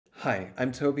Hi,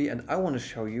 I'm Toby and I want to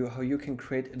show you how you can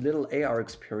create a little AR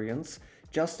experience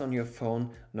just on your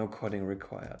phone, no coding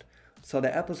required. So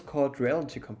the app is called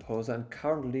Reality Composer and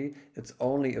currently it's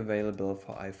only available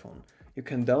for iPhone. You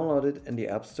can download it in the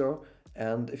App Store,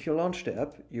 and if you launch the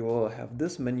app, you will have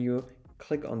this menu.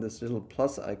 Click on this little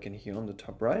plus icon here on the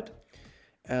top right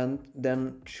and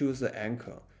then choose the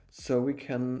anchor. So we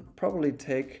can probably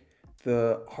take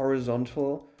the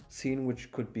horizontal scene,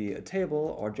 which could be a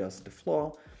table or just the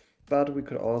floor, but we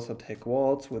could also take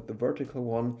walls with the vertical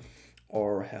one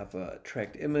or have a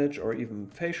tracked image or even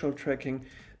facial tracking,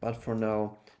 but for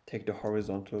now take the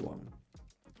horizontal one.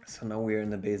 So now we are in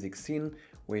the basic scene.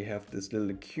 We have this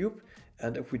little cube,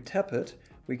 and if we tap it,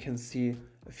 we can see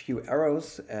a few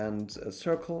arrows and a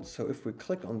circle. So if we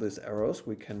click on these arrows,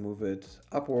 we can move it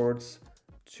upwards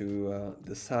to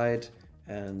the side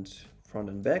and front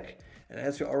and back. And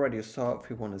as you already saw, if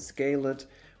we want to scale it,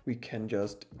 we can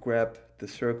just grab the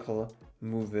circle,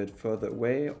 move it further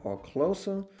away or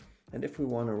closer. And if we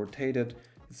want to rotate it,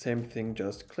 the same thing,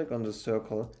 just click on the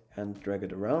circle and drag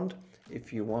it around.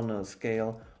 If you want to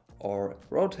scale or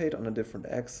rotate on a different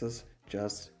axis,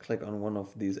 just click on one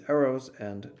of these arrows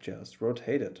and just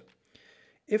rotate it.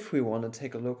 If we want to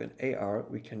take a look at AR,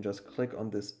 we can just click on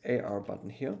this AR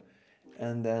button here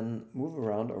and then move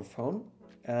around our phone.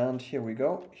 And here we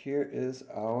go. Here is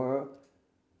our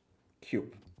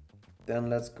cube.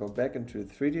 Then let's go back into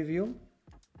the 3D view.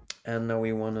 And now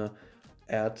we want to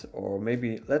add, or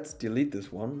maybe let's delete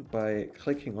this one by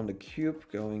clicking on the cube,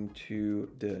 going to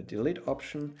the delete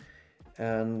option.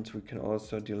 And we can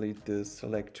also delete this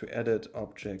select to edit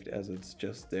object as it's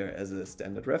just there as a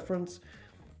standard reference.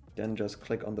 Then just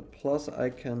click on the plus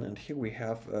icon, and here we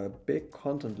have a big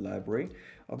content library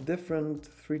of different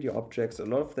 3D objects. A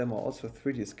lot of them are also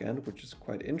 3D scanned, which is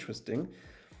quite interesting.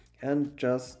 And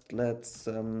just let's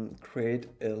create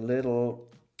a little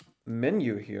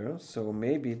menu here. So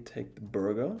maybe take the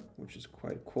burger, which is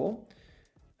quite cool,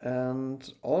 and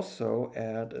also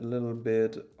add a little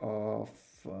bit of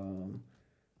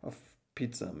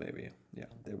pizza maybe. Yeah,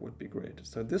 that would be great.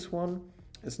 So this one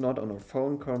is not on our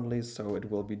phone currently, so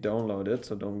it will be downloaded.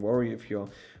 So don't worry if your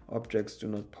objects do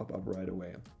not pop up right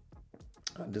away.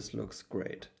 This looks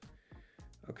great.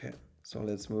 Okay. So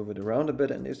let's move it around a bit,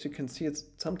 and as you can see,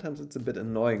 sometimes it's a bit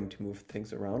annoying to move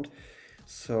things around.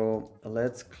 So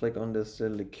let's click on this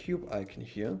little cube icon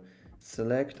here,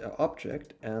 select an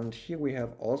object, and here we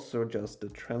have also just the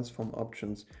transform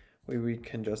options where we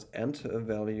can just enter a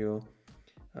value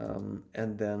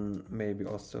and then maybe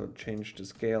also change the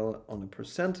scale on a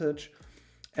percentage.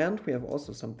 And we have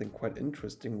also something quite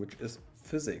interesting, which is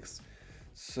physics.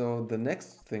 So the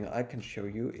next thing I can show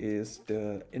you is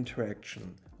the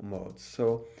interaction mode.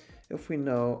 So if we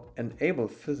now enable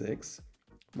physics,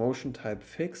 motion type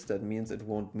fixed, that means it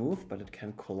won't move, but it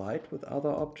can collide with other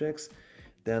objects.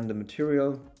 Then the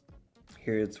material,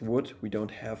 here it's wood. We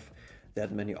don't have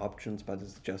that many options, but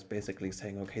it's just basically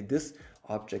saying, okay, this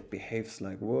object behaves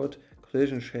like wood.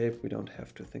 Collision shape, we don't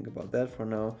have to think about that for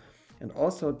now. And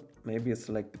also maybe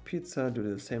select the pizza, do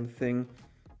the same thing.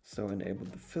 So enable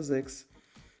the physics.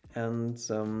 And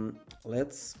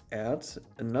let's add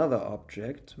another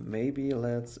object. Maybe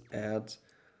let's add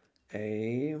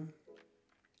a,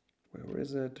 where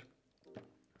is it?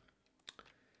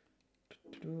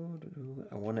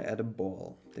 I want to add a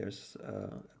ball. There's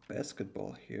a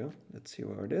basketball here. Let's see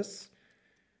where it is.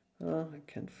 I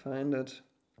can't find it.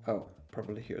 Oh,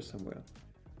 probably here somewhere.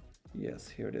 Yes,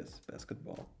 here it is,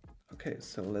 basketball. Okay,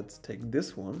 so let's take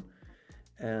this one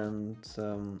and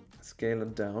scale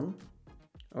it down.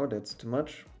 Oh, that's too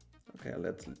much. Okay,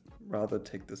 let's rather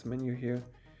take this menu here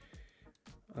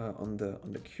on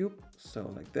the cube.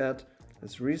 So like that.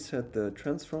 Let's reset the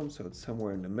transform so it's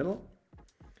somewhere in the middle.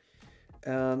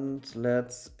 And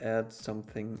let's add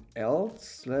something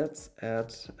else. Let's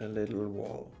add a little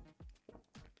wall.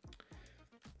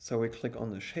 So we click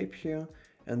on the shape here,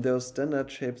 and those standard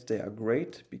shapes, they are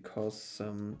great because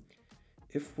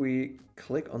if we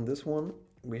click on this one,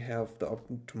 we have the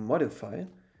option to modify.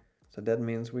 So that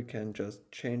means we can just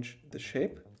change the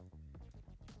shape.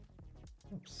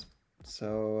 Oops.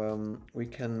 So we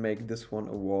can make this one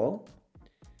a wall.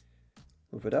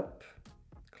 Move it up,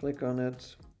 click on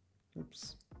it.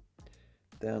 Oops.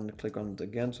 Then click on it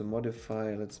again to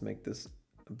modify. Let's make this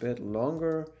a bit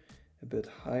longer, a bit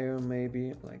higher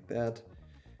maybe, like that.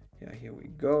 Yeah, here we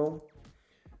go.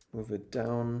 Move it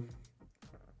down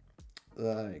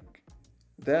like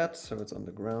that, so it's on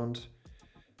the ground.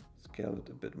 Scale it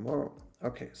a bit more.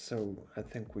 Okay, so I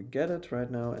think we get it right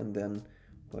now, and then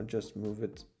we'll just move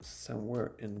it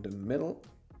somewhere in the middle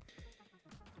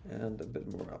and a bit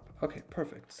more up. Okay,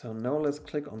 perfect. So now let's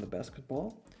click on the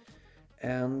basketball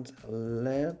And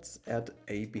let's add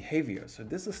a behavior. So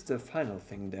this is the final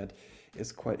thing that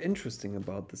is quite interesting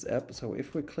about this app. So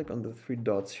if we click on the three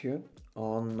dots here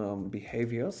on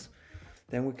behaviors,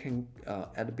 then we can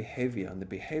add a behavior, and the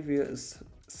behavior is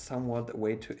somewhat a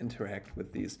way to interact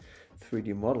with these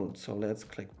 3D models. So let's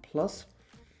click plus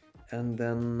and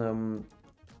then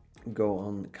go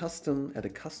on custom, add a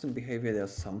custom behavior.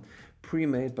 There's some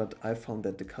pre-made, but I found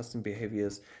that the custom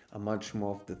behaviors are much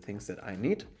more of the things that I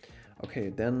need. Okay,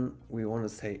 then we want to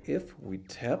say if we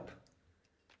tap,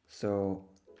 so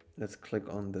let's click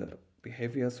on the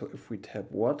behavior. So if we tap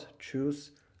what,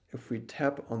 choose, if we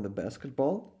tap on the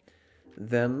basketball,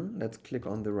 then let's click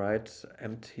on the right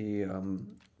empty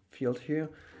field here.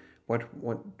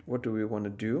 What do we want to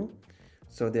do?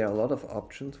 So there are a lot of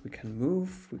options. We can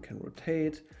move, we can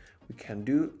rotate, we can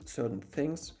do certain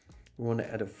things. We want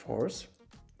to add a force.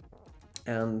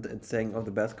 And it's saying, oh,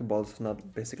 the basketball is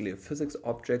not basically a physics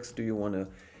object. Do you want to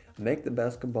make the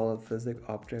basketball a physics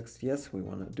object? Yes, we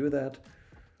want to do that.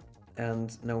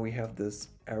 And now we have this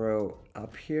arrow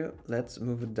up here. Let's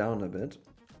move it down a bit.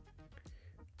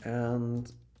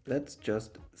 And let's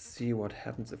just see what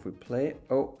happens if we play.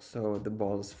 Oh, so the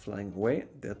ball is flying away.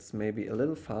 That's maybe a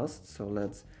little fast. So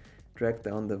let's drag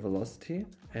down the velocity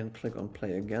and click on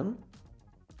play again.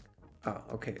 Ah,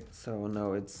 okay, so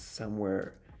now it's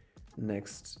somewhere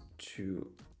next to,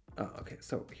 okay,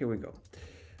 so here we go.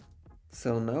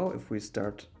 So now if we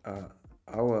start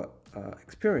our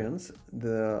experience,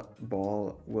 the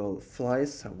ball will fly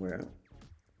somewhere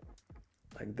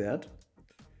like that.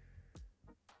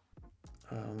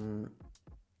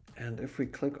 And if we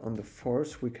click on the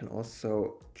force, we can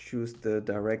also choose the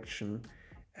direction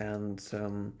and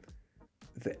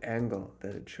the angle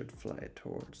that it should fly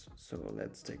towards. So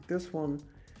let's take this one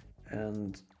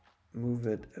and move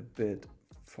it a bit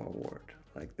forward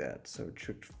like that. So it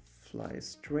should fly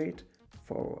straight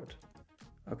forward.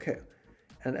 Okay,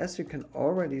 and as you can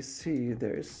already see,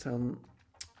 there is some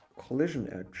collision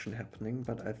action happening,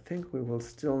 but I think we will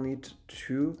still need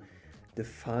to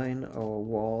define our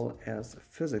wall as a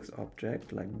physics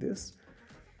object like this.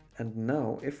 And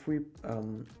now if we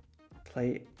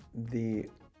play the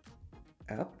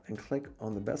app and click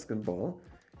on the basketball,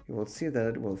 you will see that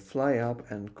it will fly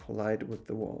up and collide with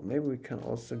the wall. Maybe we can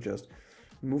also just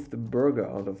move the burger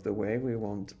out of the way. We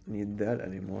won't need that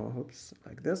anymore. Oops,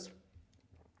 like this.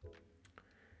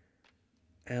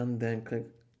 And then click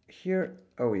here.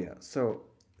 Oh yeah, so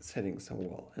it's hitting some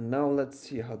wall. And now let's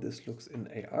see how this looks in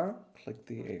AR. Click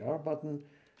the AR button,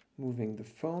 moving the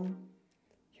phone.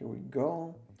 Here we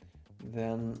go.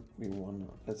 Then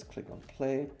let's click on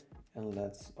play and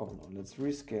let's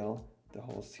rescale the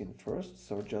whole scene first.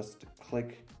 So just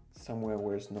click somewhere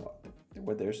where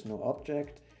there's no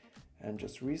object and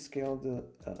just rescale the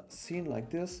scene like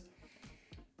this.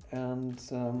 And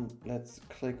let's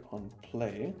click on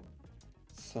play.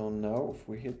 So now if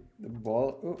we hit the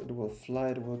ball, it will fly,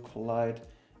 it will collide,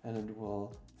 and it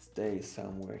will stay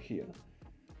somewhere here.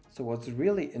 So what's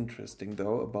really interesting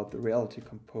though about the Reality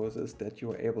Composer is that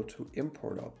you are able to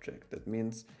import object. That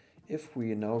means if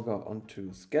we now go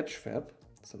onto Sketchfab,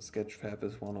 so Sketchfab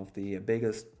is one of the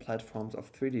biggest platforms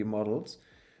of 3D models,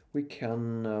 we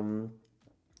can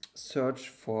search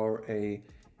for a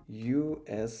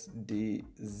USDZ,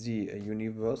 a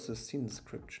Universal Scene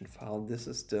Description file. This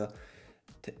is the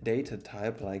data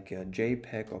type like a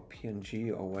JPEG or PNG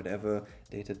or whatever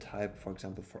data type. For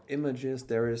example, for images,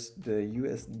 there is the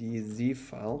USDZ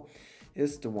file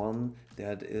is the one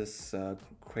that is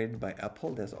created by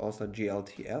Apple. There's also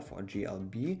GLTF or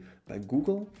GLB by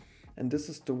Google, and this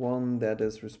is the one that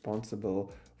is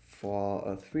responsible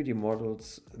for 3D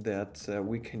models that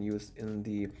we can use in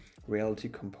the Reality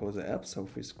Composer app. So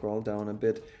if we scroll down a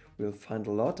bit, we'll find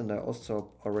a lot, and I also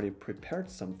already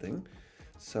prepared something.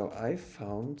 So I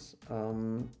found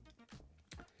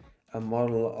a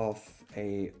model of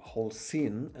a whole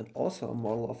scene and also a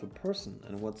model of a person.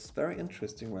 And what's very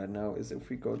interesting right now is if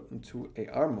we go into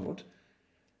AR mode,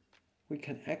 we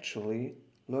can actually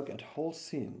look at whole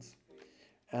scenes.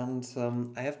 And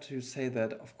I have to say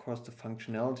that, of course, the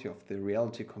functionality of the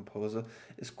Reality Composer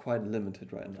is quite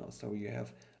limited right now. So you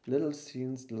have little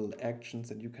scenes, little actions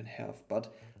that you can have,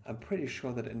 but I'm pretty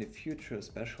sure that in the future,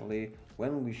 especially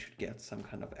when we should get some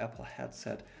kind of Apple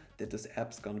headset, that this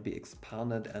app's going to be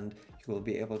expanded and you will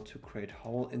be able to create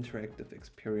whole interactive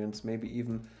experience, maybe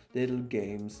even little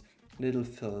games, little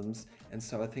films. And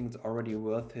so I think it's already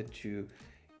worth it to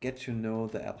get to know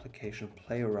the application,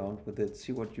 play around with it,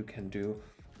 see what you can do.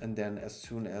 And then as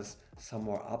soon as some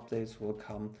more updates will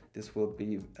come, this will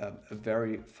be a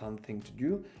very fun thing to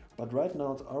do. But right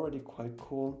now it's already quite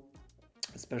cool.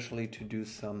 especially to do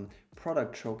some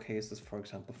product showcases, for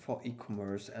example, for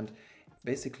e-commerce, and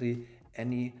basically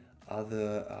any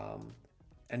other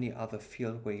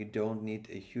field where you don't need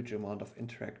a huge amount of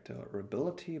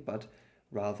interactability, but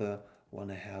rather want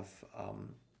to have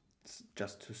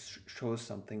just to show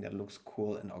something that looks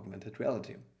cool in augmented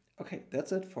reality. Okay,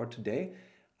 that's it for today.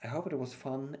 I hope it was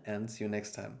fun and see you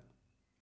next time.